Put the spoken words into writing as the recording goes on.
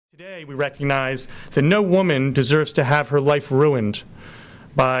Today, we recognize that no woman deserves to have her life ruined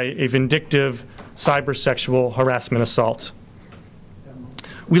by a vindictive cybersexual harassment assault.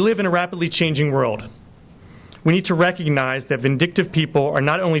 We live in a rapidly changing world. We need to recognize that vindictive people are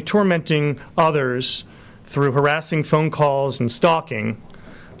not only tormenting others through harassing phone calls and stalking,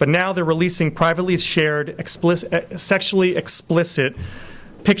 but now they're releasing privately shared sexually explicit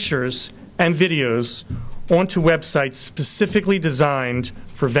pictures and videos onto websites specifically designed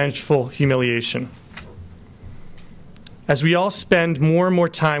for vengeful humiliation. As we all spend more and more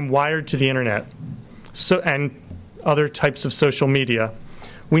time wired to the internet and other types of social media,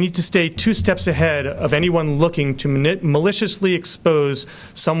 we need to stay 2 steps ahead of anyone looking to maliciously expose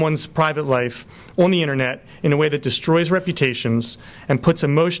someone's private life on the internet in a way that destroys reputations and puts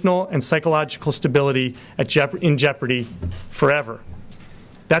emotional and psychological stability in jeopardy forever.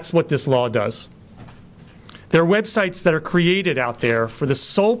 That's what this law does. There are websites that are created out there for the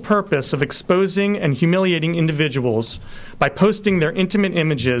sole purpose of exposing and humiliating individuals by posting their intimate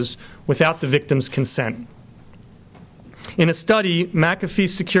images without the victim's consent. In a study, McAfee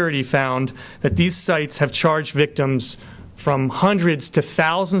Security found that these sites have charged victims from hundreds to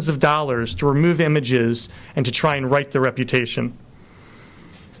thousands of dollars to remove images and to try and right their reputation.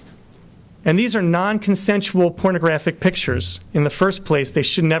 And these are non-consensual pornographic pictures. In the first place, they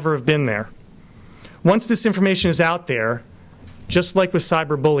should never have been there. Once this information is out there, just like with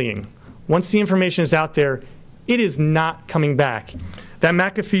cyberbullying, once the information is out there, it is not coming back. That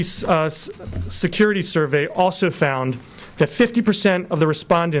McAfee security survey also found that 50% of the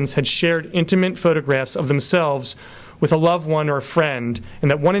respondents had shared intimate photographs of themselves with a loved one or a friend, and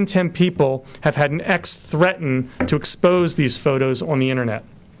that 1 in 10 people have had an ex threaten to expose these photos on the internet.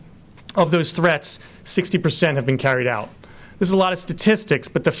 Of those threats, 60% have been carried out. This is a lot of statistics,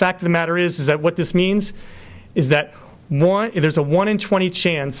 but the fact of the matter is that what this means is that there's a 1 in 20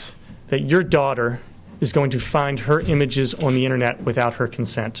 chance that your daughter is going to find her images on the internet without her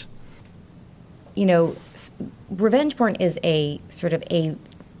consent. You know, revenge porn is a sort of a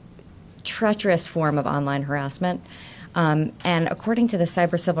treacherous form of online harassment. And according to the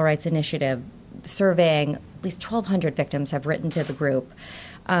Cyber Civil Rights Initiative, surveying at least 1,200 victims have written to the group.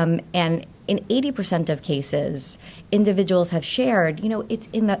 And in 80% of cases, individuals have shared, you know, it's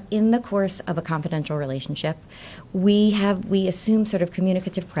in the course of a confidential relationship. We assume sort of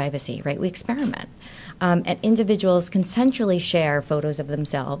communicative privacy, right? We experiment. And individuals consensually share photos of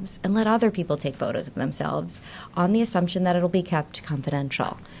themselves and let other people take photos of themselves on the assumption that it'll be kept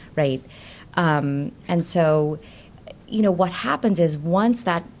confidential, right? And so, you know, what happens is once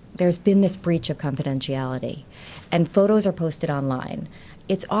that there's been this breach of confidentiality and photos are posted online,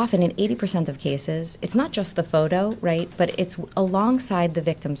 it's often, in 80% of cases, it's not just the photo, right, but it's alongside the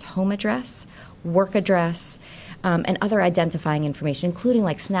victim's home address, work address, and other identifying information, including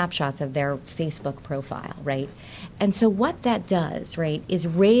like snapshots of their Facebook profile, right? And so what that does, right, is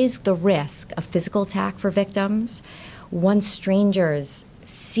raise the risk of physical attack for victims once strangers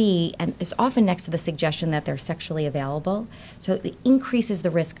see, and is often next to the suggestion that they're sexually available. So it increases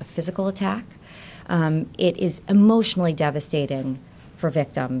the risk of physical attack. It is emotionally devastating for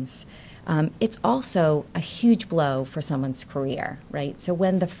victims. It's also a huge blow for someone's career, right? So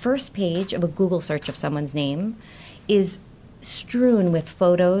when the first page of a Google search of someone's name is strewn with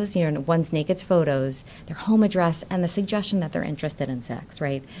photos, you know, one's naked photos, their home address, and the suggestion that they're interested in sex,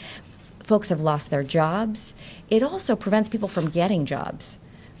 right? Folks have lost their jobs. It also prevents people from getting jobs,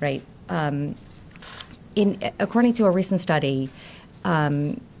 right? According to a recent study,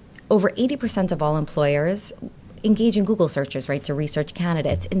 over 80% of all employers engage in Google searches, right, to research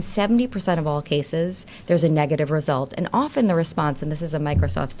candidates. In 70% of all cases, there's a negative result. And often the response, and this is a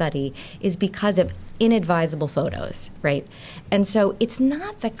Microsoft study, is because of inadvisable photos, right? And so it's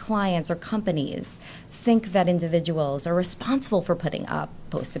not that clients or companies think that individuals are responsible for putting up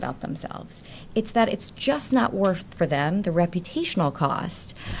posts about themselves. It's that it's just not worth for them the reputational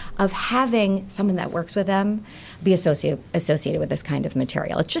cost of having someone that works with them be associated with this kind of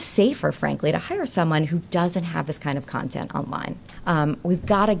material. It's just safer, frankly, to hire someone who doesn't have this kind of content online. We've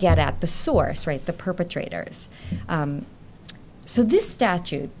got to get at the source, right, the perpetrators. So this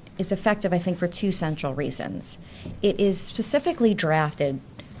statute is effective, I think, for 2 central reasons. It is specifically drafted.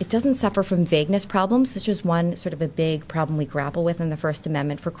 It doesn't suffer from vagueness problems, which is one sort of a big problem we grapple with in the First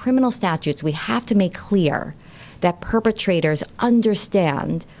Amendment. For criminal statutes, we have to make clear that perpetrators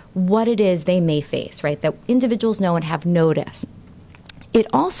understand what it is they may face, right? That individuals know and have notice. it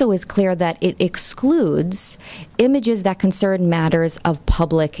also is clear that it excludes images that concern matters of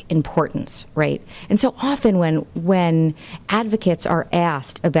public importance, right? And so often when advocates are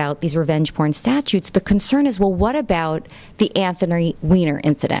asked about these revenge porn statutes, the concern is, well, what about the Anthony Weiner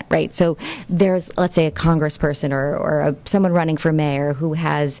incident, right? So there's, let's say, a congressperson or someone running for mayor who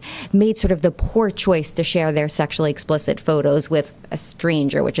has made sort of the poor choice to share their sexually explicit photos with a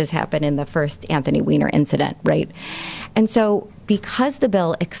stranger, which has happened in the first Anthony Weiner incident, right? And so because the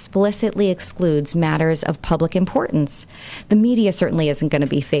bill explicitly excludes matters of public importance, the media certainly isn't going to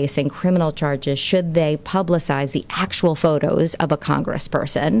be facing criminal charges should they publicize the actual photos of a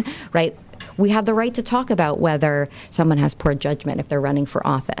congressperson, right? We have the right to talk about whether someone has poor judgment if they're running for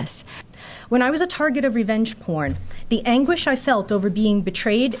office. When I was a target of revenge porn, the anguish I felt over being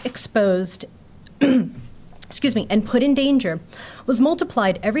betrayed, exposed, excuse me, and put in danger was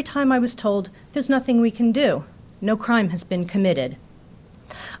multiplied every time I was told, there's nothing we can do. No crime has been committed.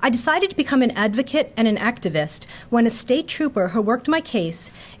 I decided to become an advocate and an activist when a state trooper who worked my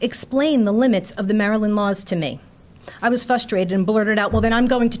case explained the limits of the Maryland laws to me. I was frustrated and blurted out, well, then I'm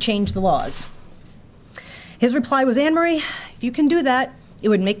going to change the laws. His reply was, Annemarie, if you can do that, it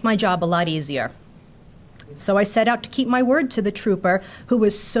would make my job a lot easier. So I set out to keep my word to the trooper who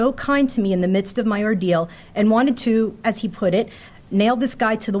was so kind to me in the midst of my ordeal and wanted to, as he put it, nail this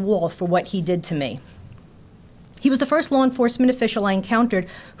guy to the wall for what he did to me. He was the first law enforcement official I encountered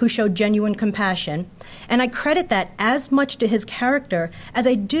who showed genuine compassion, and I credit that as much to his character as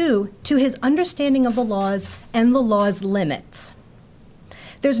I do to his understanding of the laws and the law's limits.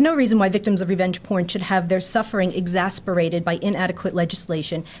 There's no reason why victims of revenge porn should have their suffering exasperated by inadequate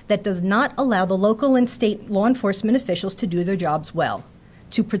legislation that does not allow the local and state law enforcement officials to do their jobs well,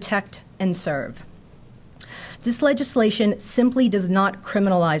 to protect and serve. This legislation simply does not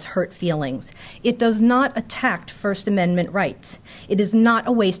criminalize hurt feelings. It does not attack First Amendment rights. It is not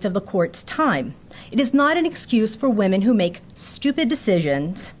a waste of the court's time. It is not an excuse for women who make stupid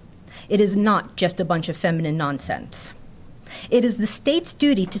decisions. It is not just a bunch of feminine nonsense. It is the state's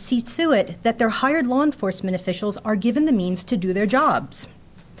duty to see to it that their hired law enforcement officials are given the means to do their jobs.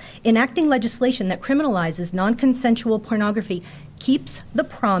 Enacting legislation that criminalizes non-consensual pornography keeps the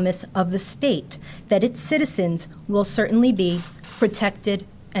promise of the state that its citizens will certainly be protected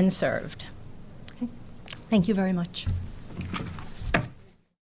and served. Okay. Thank you very much.